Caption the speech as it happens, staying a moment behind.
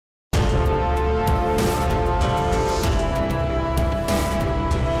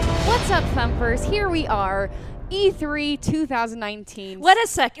up, Thumpers? Here we are, E3 2019. Wait a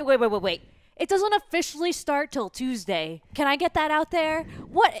second. Wait. It doesn't officially start till Tuesday. Can I get that out there?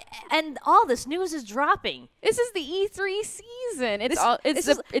 What? And all this news is dropping. This is the E3 season. It's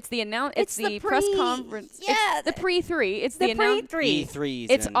the press conference. Yeah, it's the pre-3. It's the pre-3. E3s.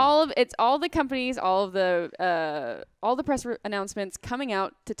 It's all the companies, all the press announcements coming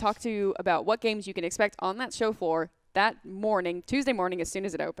out to talk to you about what games you can expect on that show floor that morning, Tuesday morning, as soon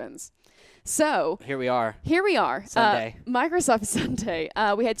as it opens. So Here we are. Sunday. Microsoft Sunday.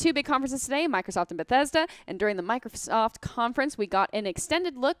 We had two big conferences today, Microsoft and Bethesda. And during the Microsoft conference, we got an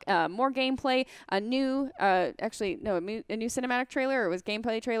extended look, more gameplay, a new cinematic trailer. Or it was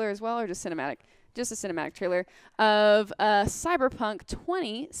gameplay trailer as well, or just cinematic? Just a cinematic trailer of Cyberpunk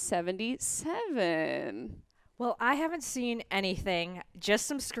 2077. Well, I haven't seen anything, just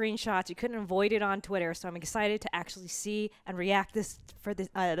some screenshots. You couldn't avoid it on Twitter, so I'm excited to actually see and react for this.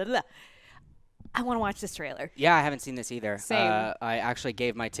 I want to watch this trailer. Yeah, I haven't seen this either. Same. I actually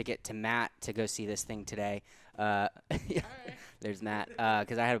gave my ticket to Matt to go see this thing today. There's Matt,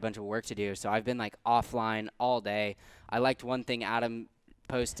 because I had a bunch of work to do. So I've been like offline all day. I liked one thing Adam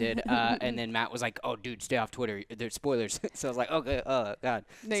posted, and then Matt was like, "Oh, dude, stay off Twitter. There's spoilers." So I was like, "Okay, oh god."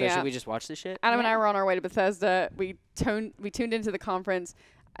 No, so yeah. should we just watch this shit? Adam and I were on our way to Bethesda. We tuned into the conference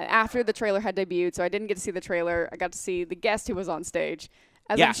after the trailer had debuted, so I didn't get to see the trailer. I got to see the guest who was on stage.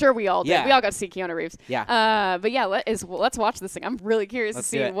 As I'm sure we all did. Yeah. We all got to see Keanu Reeves. Yeah. But yeah, let's watch this thing. I'm really curious Let's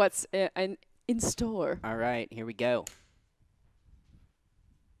to do see it. what's in store. All right, here we go.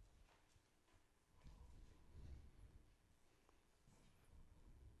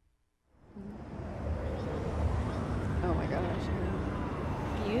 Oh my gosh.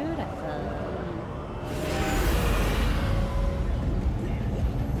 Beautiful.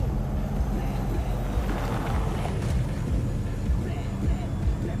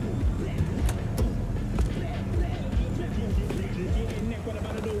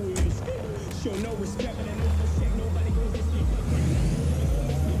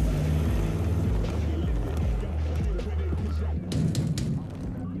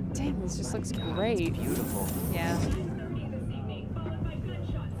 Dang, this just looks great. Beautiful. Yeah.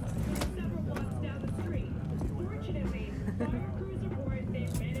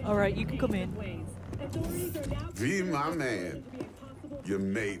 All right, you can come in. V, my man, you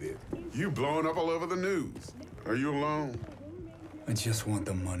made it. You blowing up all over the news. Are you alone? I just want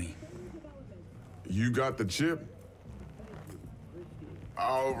the money. You got the chip?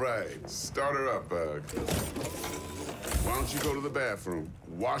 All right, start her up, Bug. Why don't you go to the bathroom,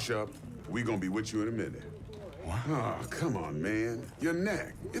 wash up. We gonna be with you in a minute. What? Oh, come on, man. Your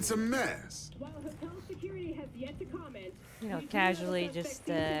neck, it's a mess. While hotel security has yet to comment, You know, casually just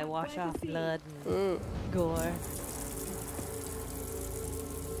wash off blood and gore.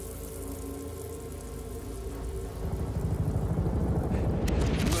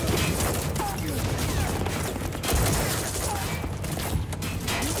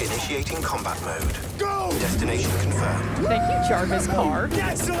 Initiating combat mode. Go! Destination confirmed. Thank you, Jarvis Carr.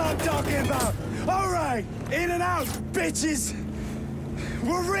 That's what I'm talking about! Alright, in and out, bitches!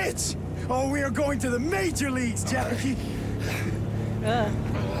 We're rich! Oh, we are going to the major leagues, Jackie! Oh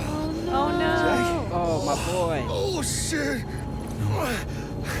no! Oh, my boy. Oh, shit!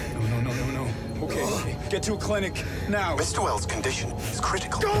 No. Okay, get to a clinic, now! Mr. Wells' condition is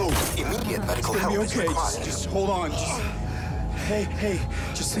critical. Go! Immediate medical It's gonna help be is okay, required. just hold on, Hey,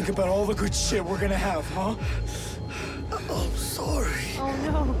 just think about all the good shit we're gonna have, huh? I'm sorry. Oh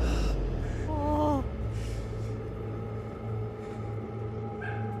no! Oh.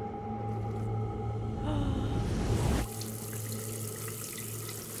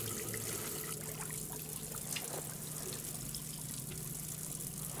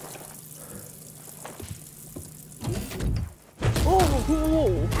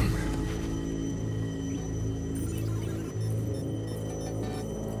 Oh,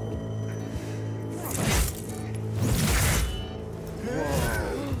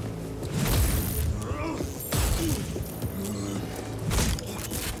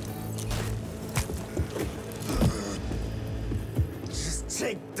 Just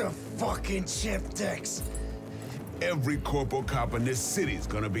take the fucking chip, Dex. Every corporal cop in this city's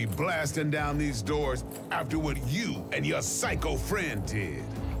gonna be blasting down these doors after what you and your psycho friend did.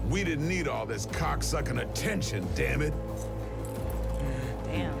 We didn't need all this cocksucking attention, damn it.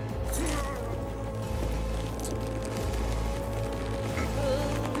 Damn.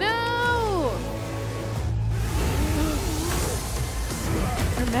 no!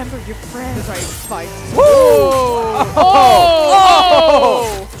 Remember your friends. Right, fight. Whoa! Oh!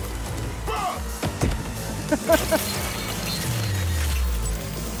 Oh!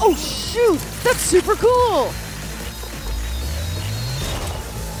 Oh, That's super cool.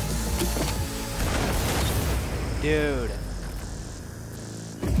 Dude.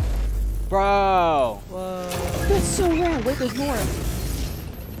 Bro. Whoa. That's so rad. Wait, there's more.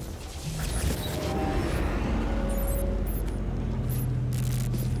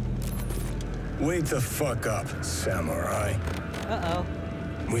 Wake the fuck up, samurai. Uh-oh.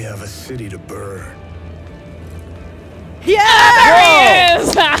 We have a city to burn. Yeah, there he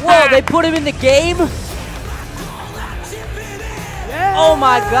is. Whoa, they put him in the game? Yeah. Oh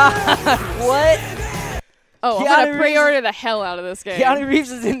my god. What? Oh, I'm Keanu gonna Reeves- pre-order the hell out of this game. Keanu Reeves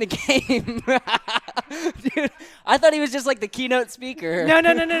is in the game. Dude, I thought he was just like the keynote speaker.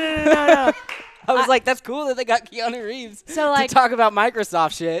 No. I was like, that's cool that they got Keanu Reeves So, like- to talk about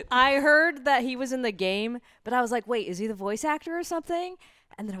Microsoft shit. I heard that he was in the game, but I was like, wait, is he the voice actor or something?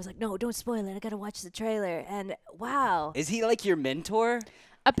 And then I was like, no, don't spoil it. I gotta watch the trailer. And wow. Is he like your mentor?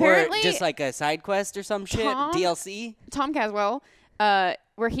 Apparently, or just like a side quest or some shit? Tom- DLC? Tom Caswell,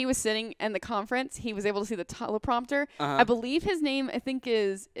 where he was sitting in the conference, he was able to see the teleprompter. I believe his name, I think,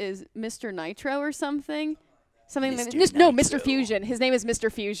 is Mr. Nitro or something. Something. Mr. No, Nitro. Mr. Fusion. His name is Mr.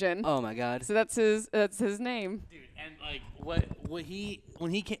 Fusion. Oh my god. So that's his name. Dude, and like when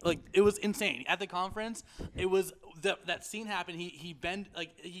he came, like it was insane at the conference. It was that scene happened. He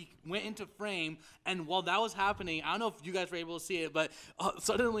went into frame, and while that was happening, I don't know if you guys were able to see it, but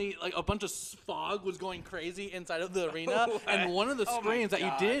suddenly like a bunch of fog was going crazy inside of the arena, and one of the screens that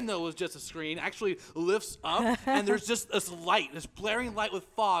you didn't know was just a screen actually lifts up, and there's just this light, this blaring light with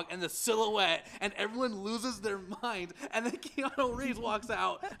fog, and the silhouette, and everyone loses their mind, and then Keanu Reeves walks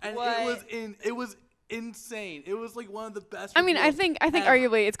out, and it was insane. It was like one of the best. I mean, I reveals think ever.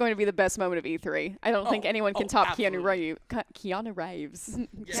 arguably it's going to be the best moment of E3. I don't think anyone can top Keanu absolutely. Reeves.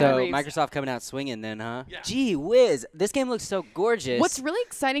 So Keanu Reeves. Microsoft coming out swinging then, huh? Yeah. Gee whiz. This game looks so gorgeous. What's really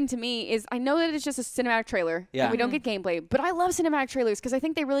exciting to me is I know that it's just a cinematic trailer. Yeah. And we don't get gameplay, but I love cinematic trailers because I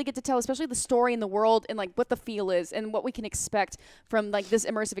think they really get to tell, especially the story and the world and like what the feel is and what we can expect from like this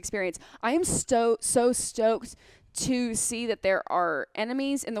immersive experience. I am so stoked to see that there are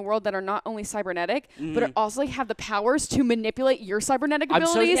enemies in the world that are not only cybernetic, but are also like have the powers to manipulate your cybernetic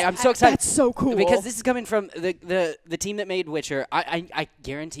abilities. I'm so excited. That's so cool. Because this is coming from the team that made Witcher. I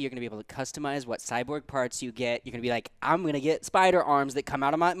guarantee you're going to be able to customize what cyborg parts you get. You're going to be like, I'm going to get spider arms that come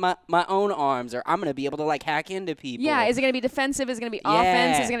out of my own arms, or I'm going to be able to like hack into people. yeah, is it going to be defensive? Is it going to be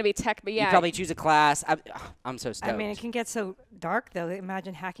offense? Is it going to be tech? But yeah, You probably choose a class. I'm so stoked. I mean, it can get so dark, though.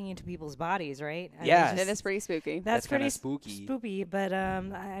 Imagine hacking into people's bodies, right? I mean, Yes. just- it is pretty spooky. That's kinda pretty spooky. Spoopy, but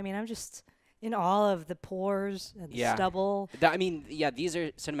I mean, I'm just in awe of the pores and the stubble. I mean, yeah, these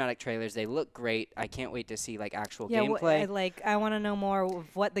are cinematic trailers. They look great. I can't wait to see like actual Yeah, gameplay. I want to know more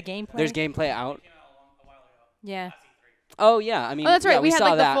of what the gameplay. There's gameplay out. Yeah. Oh yeah, I mean, Oh, that's right. yeah, we had saw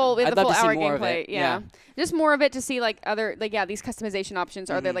like that. the full, we had I'd the love full to hour see more of gameplay. it. Yeah, just more of it to see like other these customization options.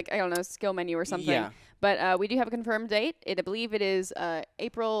 Are there like I don't know skill menu or something? Yeah. But we do have a confirmed date. I believe it is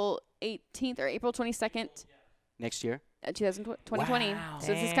April 18th or April 22nd, Next year. 2020. Wow. So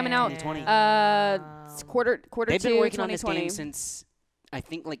this is coming out 2020. it's quarter They've two been working on this 2020. game since I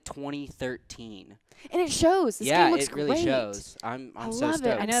think like 2013. And it shows. This yeah, game looks it really great. shows. I'm I so love it.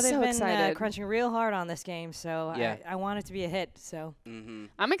 stoked. I know I'm they've so been excited. crunching real hard on this game, so Yeah. I want it to be a hit. So Mm-hmm.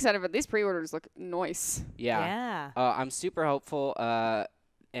 I'm excited, but these pre-orders look nice. Yeah. I'm super hopeful.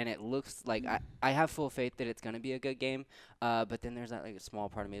 And it looks like I have full faith that it's gonna be a good game. But then there's that like a small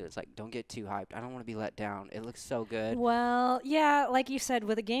part of me that's like, don't get too hyped. I don't want to be let down. It looks so good. Well, yeah, like you said,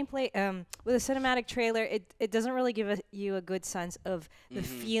 with a gameplay, with a cinematic trailer, it doesn't really give you a good sense of the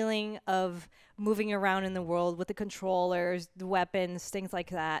feeling of moving around in the world with the controllers, the weapons, things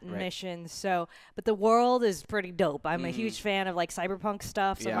like that, and missions. So, but the world is pretty dope. I'm a huge fan of like cyberpunk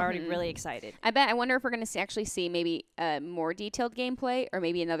stuff, so I'm already really excited. I wonder if we're going to actually see maybe more detailed gameplay or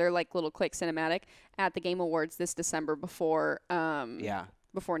maybe another like little quick cinematic at the Game Awards this December before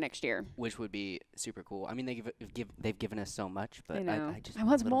before next year. Which would be super cool. I mean, they've given us so much, but I know. I just I want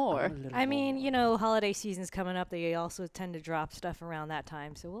want a little- more. want a little I mean, more. you know, holiday season's coming up. They also tend to drop stuff around that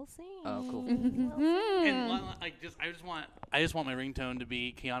time, so we'll see. Oh, cool. And I just want my ringtone to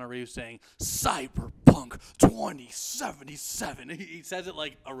be Keanu Reeves saying Cyberpunk 2077. He says it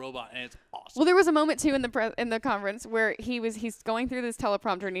like a robot, and it's awesome. Well, there was a moment too in the conference where he's going through this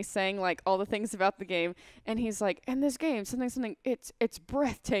teleprompter and he's saying like all the things about the game, and he's like, "And this game, something, it's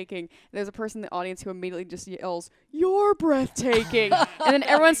breathtaking." There's a person in the audience who immediately just yells, "You're breathtaking!" And then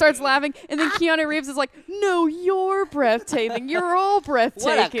everyone starts laughing, and then Keanu Reeves is like, "No, you're breathtaking. You're all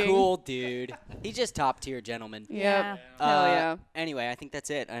breathtaking." What a cool dude. He's just top tier gentleman. Yep. Yeah. Hell yeah. Anyway, I think that's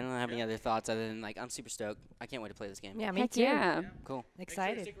it. I don't have any other thoughts other than like I'm super super stoked. I can't wait to play this game. Yeah, me Heck too. yeah. Cool.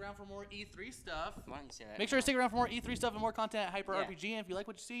 Excited. Make sure to stick around for more E3 stuff. Why don't you say that? Make sure to stick around for more E3 stuff and more content at Hyper Yeah. RPG. And if you like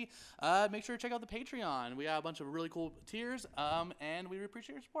what you see, make sure to check out the Patreon. We got a bunch of really cool tiers, and we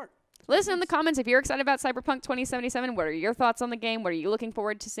appreciate your support. Listen in the comments if you're excited about Cyberpunk 2077. What are your thoughts on the game? What are you looking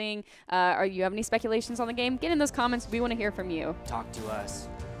forward to seeing? Or you have any speculations on the game? Get in those comments. We want to hear from you. Talk to us.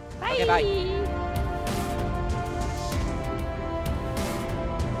 Bye. Okay, bye.